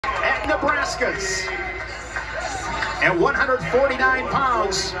Nebraskas. At 149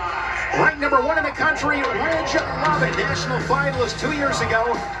 pounds, ranked #1 in the country, Lovett, national finalist 2 years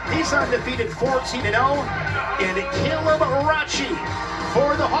ago. He's undefeated 14-0. And Caleb Rathjen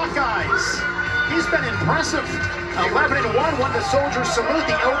for the Hawkeyes. He's been impressive. 11-1, won the Soldier Salute,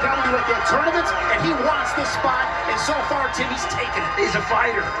 the OW at that tournament, and he wants the spot. And so far, Tim, he's taken it. He's a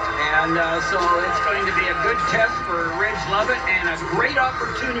fighter, and so it's going to be a good test for Lovett and a great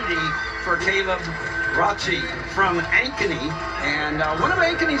opportunity for Caleb Rathjen from Ankeny, and one of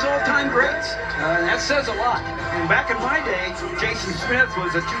Ankeny's all-time greats. That says a lot. And back in my day, Jason Smith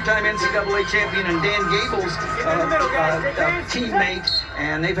was a two-time NCAA champion and Dan Gable's teammate,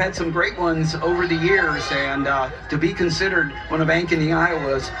 and they've had some great ones over the years, and to be considered one of Ankeny,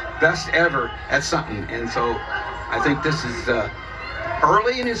 Iowa's best ever, that's something. And so I think this is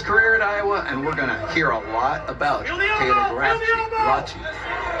early in his career at Iowa, and we're going to hear a lot about Caleb Rathjen.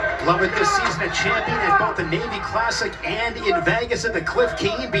 Lovett this season a champion at both the Navy Classic and in Vegas at the Cliff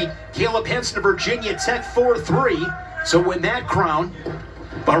Keen. Beat Caleb Henson of Virginia Tech 4-3. So win that crown.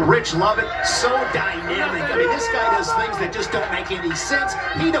 But Lovett, so dynamic. I mean, this guy does things that just don't make any sense.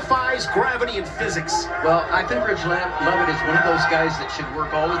 He defies gravity and physics. Well, I think Lovett is one of those guys that should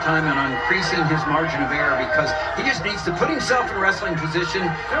work all the time on increasing his margin of error, because he just needs to put himself in wrestling position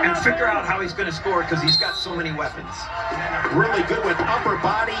and figure out how he's going to score, because he's got so many weapons. Really good with upper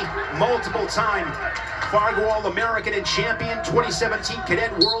body, multiple time Fargo All-American and champion, 2017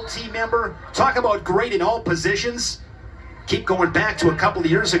 Cadet World Team member. Talk about great in all positions. Keep going back to a couple of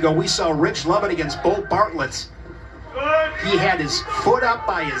years ago, we saw Lovett against Bo Bartlett. He had his foot up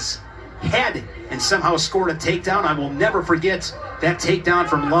by his head and somehow scored a takedown. I will never forget that takedown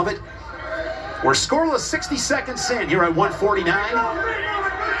from Lovett. We're scoreless 60 seconds in here at 149.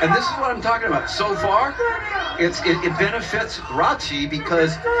 And this is what I'm talking about. So far, it benefits Rathjen,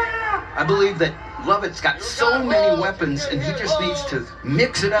 because I believe that Lovett's got so many weapons, and he just needs to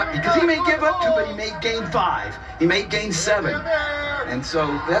mix it up, because he may give up 2, but he may gain 5. He may gain 7. And so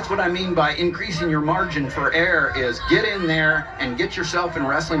that's what I mean by increasing your margin for error, is get in there and get yourself in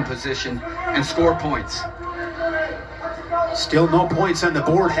wrestling position and score points. Still no points on the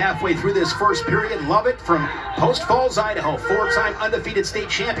board halfway through this first period. Lovett from Post Falls, Idaho, 4-time undefeated state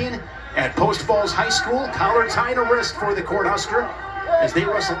champion at Post Falls High School. Collar tie and a wrist for the Court Husker as they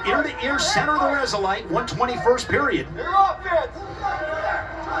wrestle ear to ear, center of the Resolite, 121st period.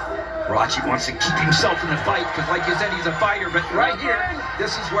 Rathjen wants to keep himself in the fight, because like you said, he's a fighter, but right here,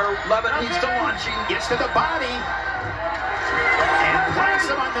 this is where Lovett needs to launch him. Gets to the body and plants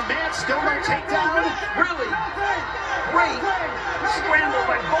him on the mat. Still no takedown. Really great scramble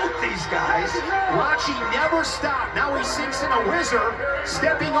by both these guys. Rathjen never stopped. Now he sinks in a whizzer.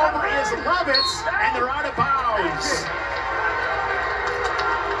 Stepping over is Lovett, and they're out of bounds.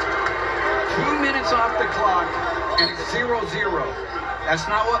 2 minutes off the clock, and it's 0-0. That's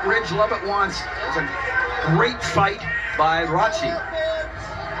not what Lovett wants. It's a great fight by Rathjen.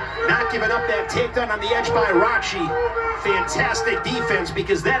 Not giving up that takedown on the edge by Rathjen. Fantastic defense,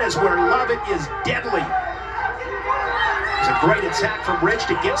 because that is where Lovett is deadly. It's a great attack from Rich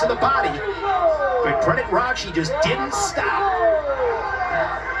to get to the body, but credit Rathjen, just didn't stop.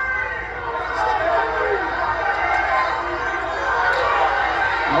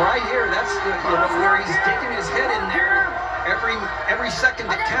 Right here, that's where he's sticking his head in there every second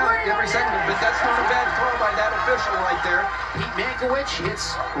that counts, but that's not a bad throw by that official right there. Pete Mankiewicz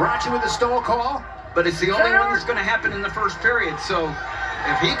hits Rathjen with a stall call. But it's the only one that's going to happen in the first period, so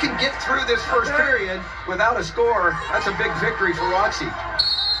if he can get through this first period without a score, that's a big victory for Rathjen.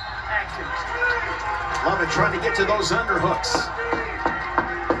 Lovett trying to get to those underhooks.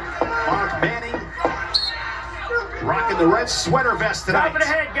 Mark Manning rocking the red sweater vest tonight. Top of the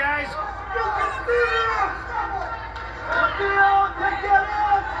head, guys.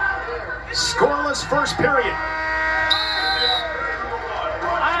 Scoreless first period.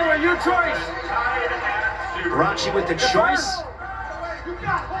 Iowa, your choice. Rathjen with the choice.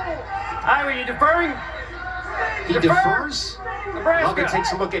 Iowa, you deferring? He defers. Nebraska. Lovett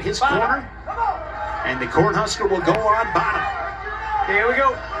takes a look at his corner. And the Cornhusker will go on bottom. Here we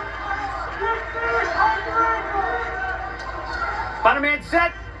go. Bottom man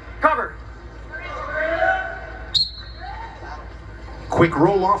set. Cover. Quick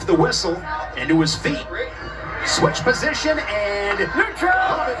roll off the whistle into his feet. Switch position and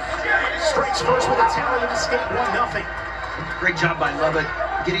Lovett strikes first with a tally and escape 1-0. Great job by Lovett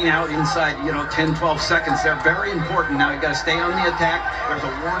getting out inside, 10, 12 seconds. They're very important. Now you got to stay on the attack. There's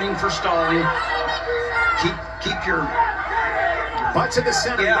a warning for stalling. Keep your butt to the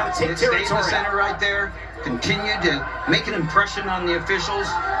center. Yeah, stay in the center right there. Continue to make an impression on the officials.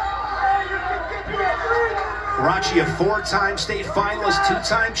 Rathjen, a 4-time state finalist,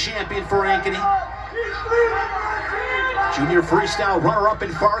 2-time champion for Ankeny. Junior freestyle runner-up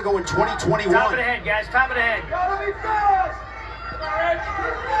in Fargo in 2021. Top of the head, guys. Top of the head.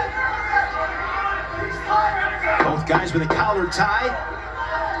 Both guys with a collar tie.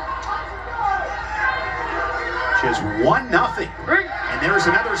 Just 1-0. And there's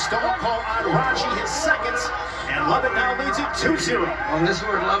another stall call on Rathjen, his second. And Lovett now leads it 2-0. Well, and this is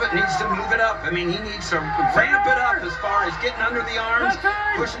where Lovett needs to move it up. I mean, he needs to ramp it up as far as getting under the arms,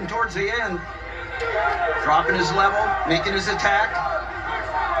 pushing towards the end, dropping his level, making his attack.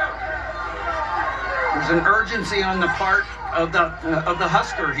 There's an urgency on the part of the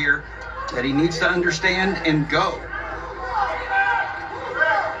Husker here that he needs to understand and go.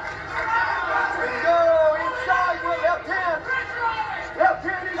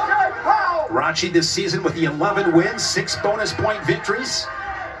 Rathjen this season with the 11 wins, 6 bonus point victories.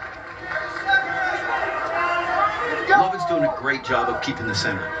 Lovett's doing a great job of keeping the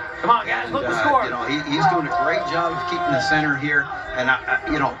center. Come on, guys, look the score. You know, he's doing a great job of keeping the center here, and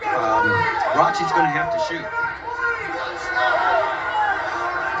Rathjen's going to have to shoot.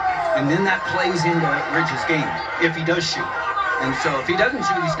 And then that plays into Ridge's game, if he does shoot. And so if he doesn't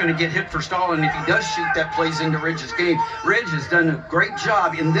shoot, he's going to get hit for stalling. If he does shoot, that plays into Ridge's game. Ridge has done a great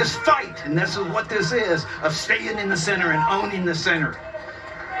job in this fight, and this is what this is, of staying in the center and owning the center.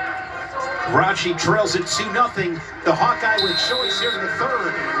 Rathjen trails it 2-0. The Hawkeye with choice here in the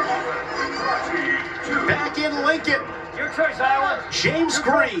third. Back in Lincoln. Your choice, Iowa. James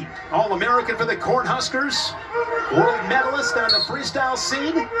Green, All-American for the Cornhuskers, world medalist on the freestyle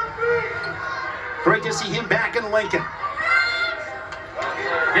scene. Great to see him back in Lincoln.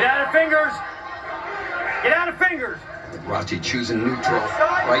 Get out of fingers. Get out of fingers. Rathjen choosing neutral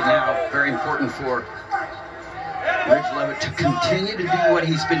right now. Very important for Ridge Lovett to continue to do what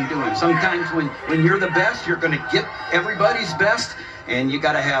he's been doing. Sometimes when you're the best, you're going to get everybody's best, and you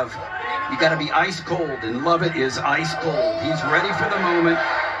got to be ice cold, and Lovett is ice cold. He's ready for the moment.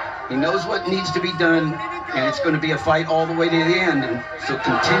 He knows what needs to be done, and it's going to be a fight all the way to the end. And so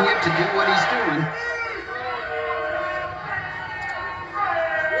continue to do what he's doing.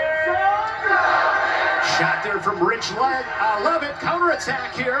 Shot there from Rich Lovett,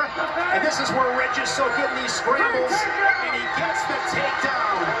 counterattack here. And this is where Rich is so good in these scrambles, and he gets the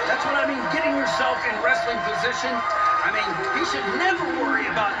takedown. That's what I mean, getting yourself in wrestling position. I mean, he should never worry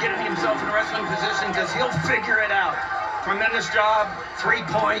about getting himself in wrestling position because he'll figure it out. Tremendous job, 3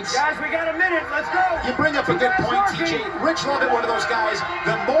 points. Guys, we got a minute. Let's go. You bring up a good point, TJ. Rich Lovett, one of those guys,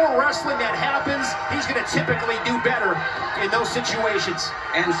 the more wrestling that happens, he's going to typically do better in those situations.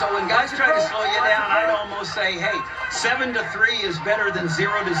 And so when guys try to slow you down, I'd almost say, hey, 7-3 is better than 0-0.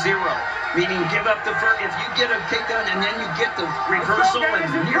 Meaning give up the first, if you get a takedown and then you get the reversal and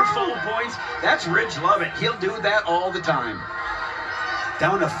near full points, that's Rich Lovett. He'll do that all the time.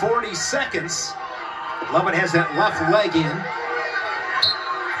 Down to 40 seconds. Lovett has that left leg in.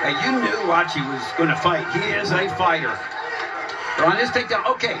 Now you knew Rathjen was going to fight. He is a fighter. They're on his takedown.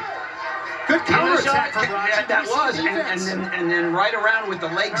 Okay. Good counterattack from Rathjen. That was. And then right around with the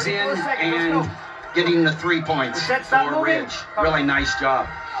legs in and getting the 3 points for Ridge. Really nice job.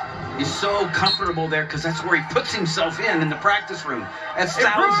 He's so comfortable there because that's where he puts himself in the practice room. That's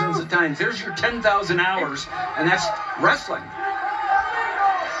thousands of times. There's your 10,000 hours, and that's wrestling.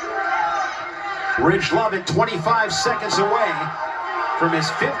 Ridge Lovett 25 seconds away from his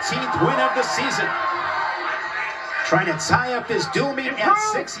 15th win of the season. Trying to tie up this dual meet at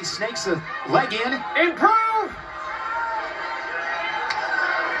 6. He snakes a leg in. Improve!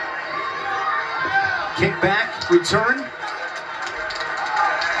 Kick back, return.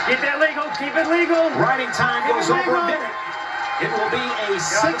 Keep that legal, keep it legal. Riding time goes over a minute. It will be a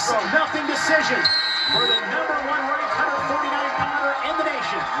 6-0 decision for the number 1 ranked 149-pounder in the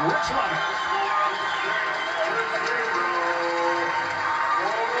nation, Ridge Lovett.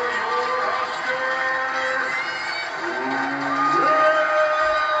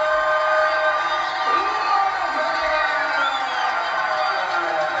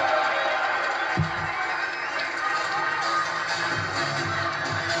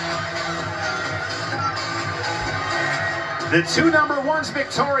 The 2 number 1s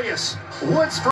victorious. Woods for